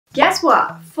Guess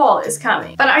what? Fall is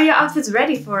coming. But are your outfits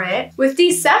ready for it? With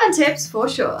these 7 tips, for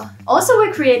sure. Also,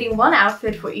 we're creating one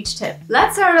outfit for each tip.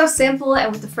 Let's start off simple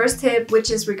and with the first tip,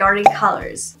 which is regarding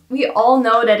colors. We all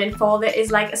know that in fall there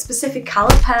is like a specific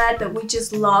color palette that we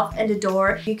just love and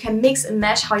adore. You can mix and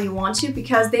match how you want to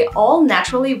because they all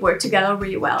naturally work together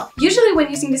really well. Usually when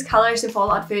using these colors in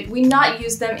fall outfit, we not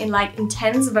use them in like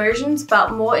intense versions,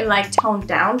 but more in like toned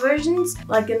down versions.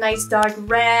 Like a nice dark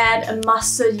red, a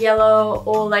mustard yellow,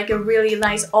 or like a really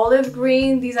nice olive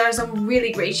green. These are some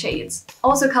really great shades.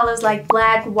 Also colors like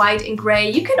black, white, and gray.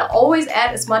 You can always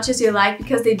add as much as you like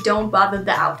because they don't bother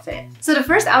the outfit. So the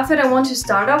first outfit I want to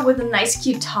start off with a nice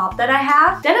cute top that I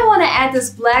have. Then I want to add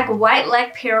this black white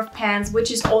leg pair of pants,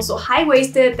 which is also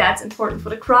high-waisted. That's important for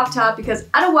the crop top because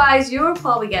otherwise you're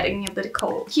probably getting a bit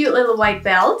cold. Cute little white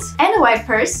belt and a white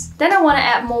purse. Then I want to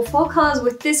add more fall colors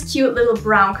with this cute little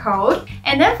brown coat.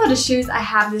 And then for the shoes I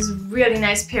have this really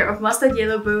nice pair of mustard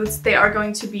yellow boots. They are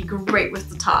going to be great with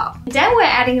the top. And then we're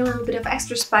adding a little bit of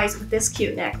extra spice with this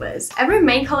cute necklace. Every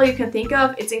main color you can think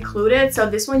of, it's included, so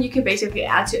this one you can basically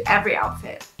add to every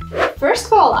outfit. First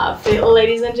fall outfit,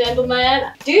 ladies and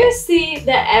gentlemen. Do you see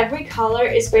that every color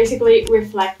is basically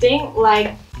reflecting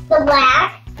like the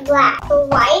black, the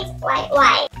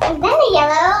white, and then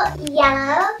the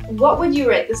yellow. What would you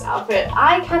rate this outfit?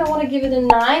 I kind of want to give it a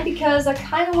 9 because I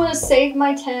kind of want to save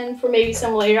my 10 for maybe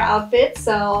some later outfits.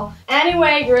 So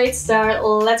anyway, great start.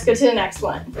 Let's go to the next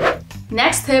one.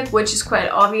 Next tip, which is quite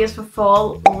obvious for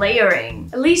fall, layering.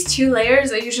 At least 2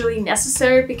 layers are usually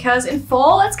necessary because in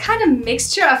fall it's kind of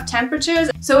mixture of temperatures,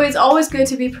 so it's always good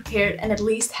to be prepared and at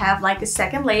least have like a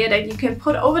second layer that you can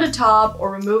put over the top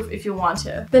or remove if you want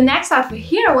to. The next outfit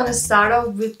here, I want to start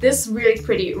off with this really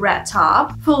pretty red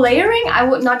top. For layering, I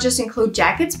would not just include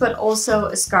jackets but also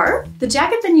a scarf. The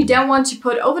jacket that you don't want to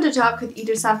put over the top could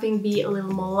either something be a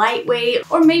little more lightweight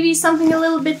or maybe something a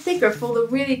little bit thicker for the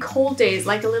really cold days,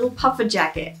 like a little puffer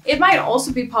jacket. It might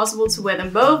also be possible to wear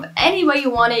them both. Any way you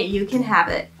want it, you can have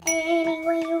it. Any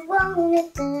way you want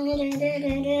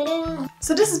it.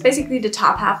 So this is basically the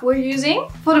top half we're using.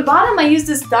 For the bottom, I use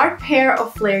this dark pair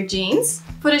of flare jeans.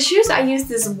 For the shoes, I use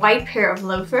this white pair of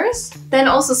loafers. Then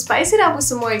also spice it up with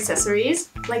some more accessories.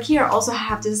 Like here, I also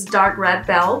have this dark red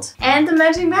belt and the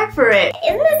matching bag for it.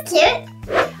 Isn't this cute?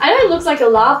 I know it looks like a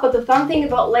lot, but the fun thing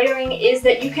about layering is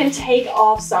that you can take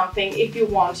off something if you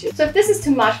want to. So if this is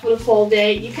too much for the fall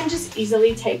day, you can just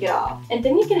easily take it off. And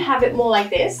then you can have it more like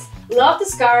this. Love the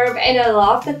scarf, and I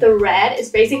love that the red is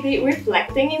basically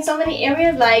reflecting in so many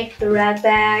areas, like the red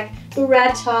bag, the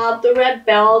red top, the red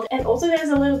belt, and also there's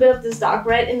a little bit of this dark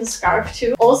red in the scarf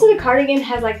too. Also the cardigan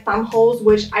has like thumb holes,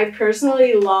 which I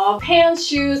personally love. Pants,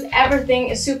 shoes, everything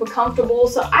is super comfortable,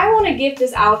 so I want to give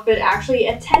this outfit actually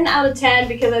a 10 out of 10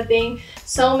 because I think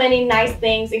so many nice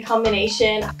things in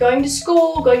combination. Going to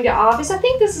school, going to office, I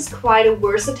think this is quite a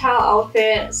versatile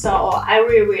outfit, so I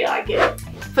really like it.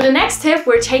 For the next tip,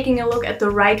 we're taking a look at the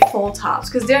right fall tops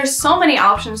because there are so many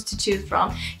options to choose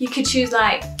from. You could choose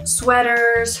like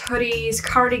sweaters, hoodies,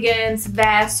 cardigans,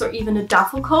 vests, or even a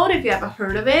duffel coat if you haven't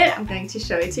heard of it. I'm going to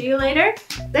show it to you later.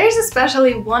 There's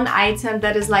especially one item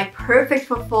that is like perfect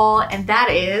for fall, and that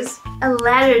is a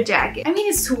leather jacket. I mean,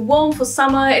 it's too warm for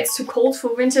summer, it's too cold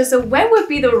for winter, so when would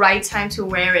be the right time to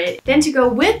wear it? Then to go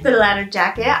with the leather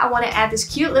jacket, I want to add this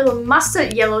cute little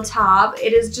mustard yellow top.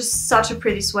 It is just such a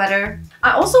pretty sweater.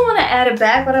 I also want to add a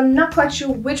bag, but I'm not quite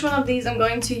sure which one of these I'm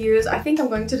going to use. I think I'm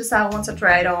going to decide once I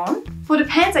try it on. For the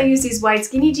pants, I use these white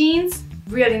skinny jeans.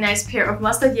 Really nice pair of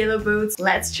mustard yellow boots.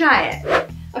 Let's try it.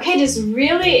 Okay, this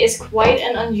really is quite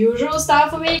an unusual style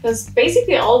for me because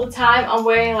basically all the time I'm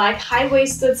wearing like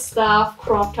high-waisted stuff,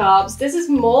 crop tops. This is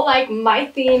more like my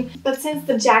theme, but since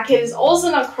the jacket is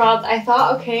also not cropped, I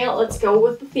thought, okay, let's go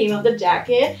with the theme of the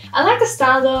jacket. I like the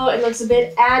style though, it looks a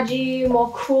bit edgy,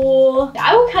 more cool.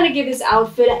 I would kind of give this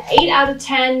outfit an 8 out of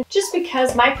 10 just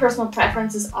because my personal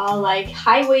preferences are like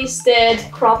high-waisted,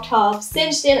 crop tops,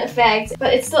 cinched-in effects,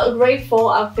 but it's still a great fall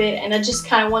outfit and I just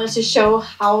kind of wanted to show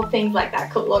how things like that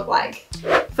could look like.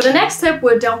 For the next tip,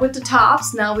 we're done with the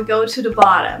tops. Now we go to the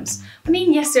bottoms. I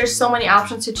mean, yes, there's so many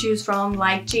options to choose from,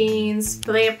 like jeans,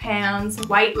 flare pants,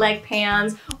 white leg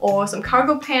pants, or some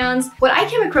cargo pants. What I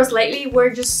came across lately were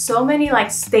just so many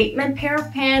like statement pair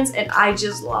of pants, and I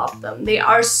just love them. They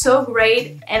are so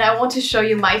great, and I want to show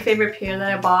you my favorite pair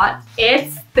that I bought.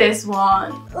 It's this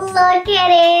one. Look at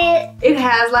it. It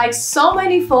has like so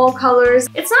many fall colors.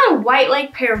 It's not a white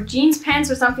like pair of jeans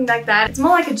pants or something like that. It's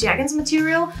more like a jeggings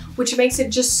material, which makes it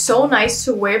just just so nice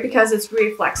to wear because it's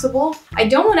really flexible. I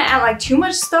don't want to add like too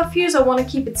much stuff here, so I want to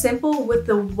keep it simple with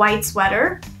the white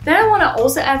sweater. Then I want to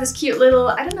also add this cute little,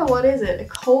 I don't know what is it, a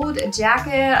coat, a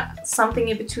jacket, something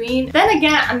in between. Then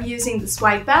again, I'm using this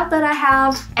white belt that I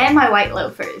have and my white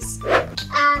loafers.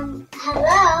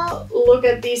 Hello? Look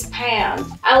at these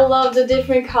pants. I love the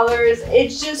different colors.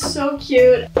 It's just so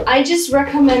cute. I just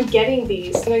recommend getting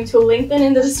these. I'm going to link them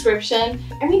in the description.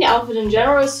 I mean, the outfit in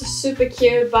general is super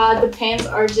cute, but the pants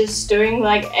are just doing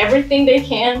like everything they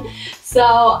can. So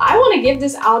I want to give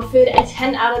this outfit a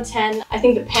 10 out of 10. I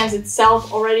think the pants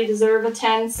itself already deserve a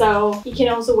 10, so you can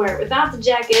also wear it without the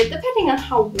jacket, depending on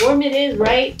how warm it is,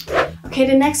 right? Okay,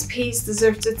 the next piece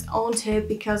deserves its own tip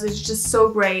because it's just so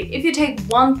great. If you take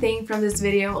one thing from this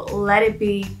video, let it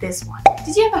be this one.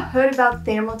 Did you ever heard about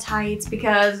Thermo Tights?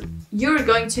 Because you're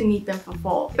going to need them for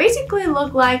fall. Basically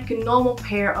look like a normal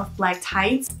pair of black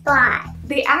tights. Black.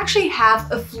 They actually have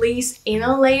a fleece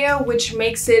inner layer which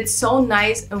makes it so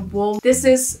nice and warm. This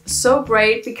is so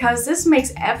great because this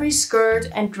makes every skirt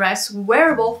and dress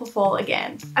wearable for fall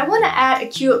again. I want to add a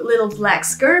cute little black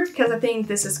skirt because I think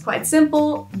this is quite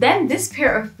simple. Then this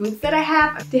pair of boots that I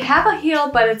have, they have a heel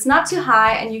but it's not too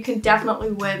high and you can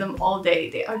definitely wear them all day.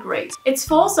 They are great. It's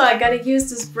fall, so I gotta use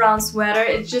this brown sweater.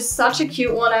 It's just such a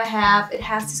cute one I have. It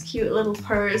has this cute little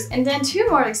purse and then two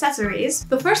more accessories.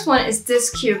 The first one is this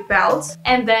cute belt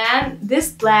and then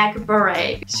this black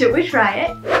beret. Should we try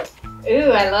it?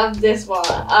 Ooh, I love this one.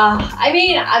 I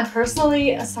mean, I'm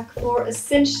personally a sucker for a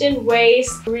cinched-in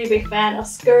waist. Really big fan of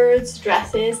skirts,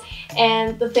 dresses,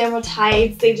 and the Thermo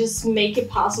Tights, they just make it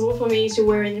possible for me to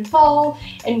wear it in fall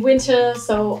and winter,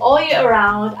 so all year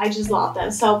around. I just love them,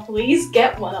 so please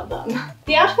get one of them.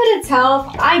 The outfit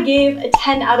itself, I give a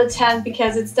 10 out of 10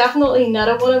 because it's definitely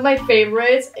another one of my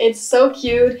favorites. It's so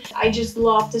cute. I just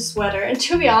love the sweater, and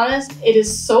to be honest, it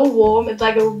is so warm. It's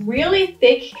like a really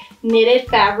thick knitted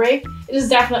fabric. It is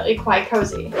definitely quite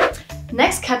cozy.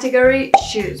 Next category,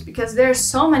 shoes, because there are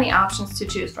so many options to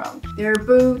choose from. There are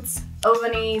boots,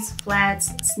 overknees,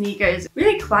 flats, sneakers,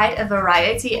 really quite a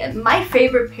variety, and my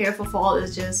favorite pair for fall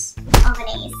is just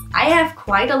Overknees. I have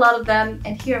quite a lot of them,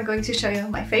 and here I'm going to show you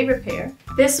my favorite pair.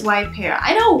 This white pair.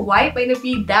 I know white may not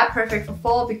be that perfect for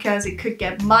fall because it could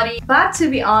get muddy, but to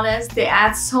be honest, they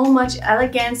add so much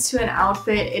elegance to an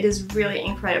outfit. It is really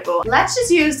incredible. Let's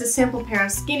just use the simple pair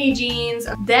of skinny jeans.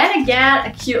 Then again,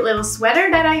 a cute little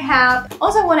sweater that I have.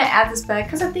 Also, I want to add this back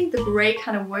because I think the gray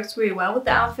kind of works really well with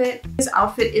the outfit. This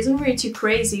outfit isn't really too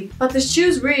crazy, but the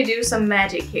shoes really do some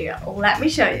magic here. Let me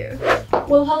show you.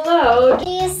 Well, hello. Do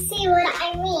you see what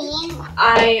I mean?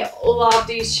 I love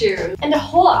these shoes. And the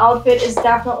whole outfit is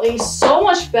definitely so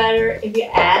much better if you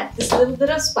add this little bit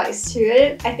of spice to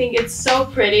it. I think it's so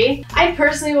pretty. I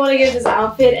personally want to give this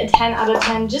outfit a 10 out of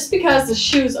 10 just because the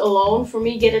shoes alone for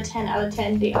me get a 10 out of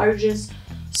 10. They are just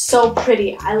so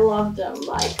pretty. I love them.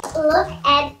 Like, look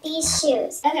at these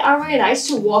shoes. And they are really nice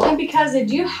to walk in because they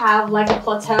do have like a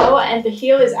plateau and the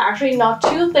heel is actually not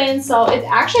too thin, so it's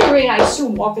actually really nice to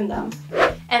walk in them.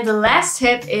 And the last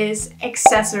tip is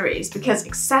accessories, because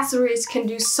accessories can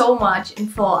do so much in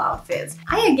fall outfits.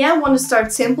 I again want to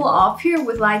start simple off here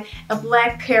with like a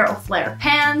black pair of flared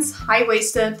pants,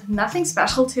 high-waisted, nothing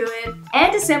special to it,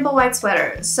 and a simple white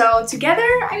sweater. So together,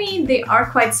 I mean, they are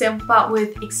quite simple, but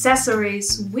with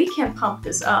accessories, we can pump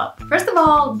this up. First of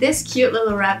all, this cute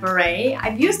little red beret.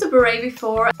 I've used the beret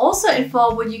before. Also in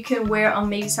fall, what you can wear on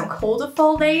maybe some colder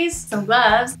fall days, some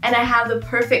gloves, and I have the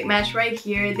perfect match right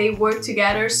here. They work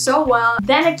together so well.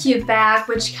 Then a cute bag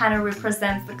which kind of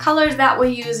represents the colors that we're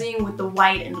using with the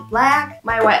white and the black.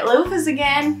 My white loafers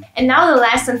again. And now the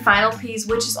last and final piece,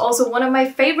 which is also one of my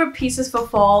favorite pieces for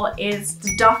fall, is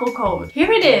the duffel coat.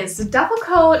 Here it is. The duffel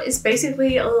coat is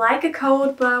basically like a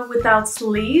coat but without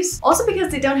sleeves. Also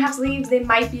because they don't have sleeves, they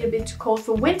might be a bit too cold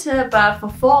for winter, but for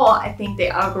fall I think they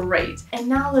are great. And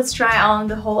now let's try on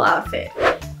the whole outfit.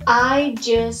 I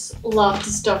just love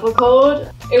this duffel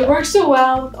coat. It works so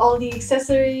well with all the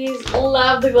accessories.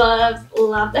 Love the gloves,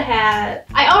 love the hat.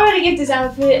 I already give this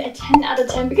outfit a 10 out of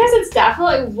 10 because it's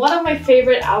definitely one of my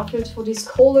favorite outfits for these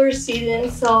colder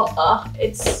seasons. So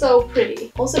it's so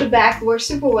pretty. Also the back works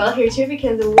super well here too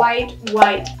because the white,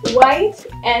 white, white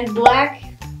and black,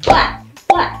 black,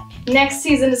 black. Next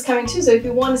season is coming too, so if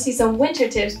you want to see some winter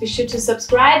tips, be sure to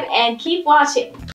subscribe and keep watching.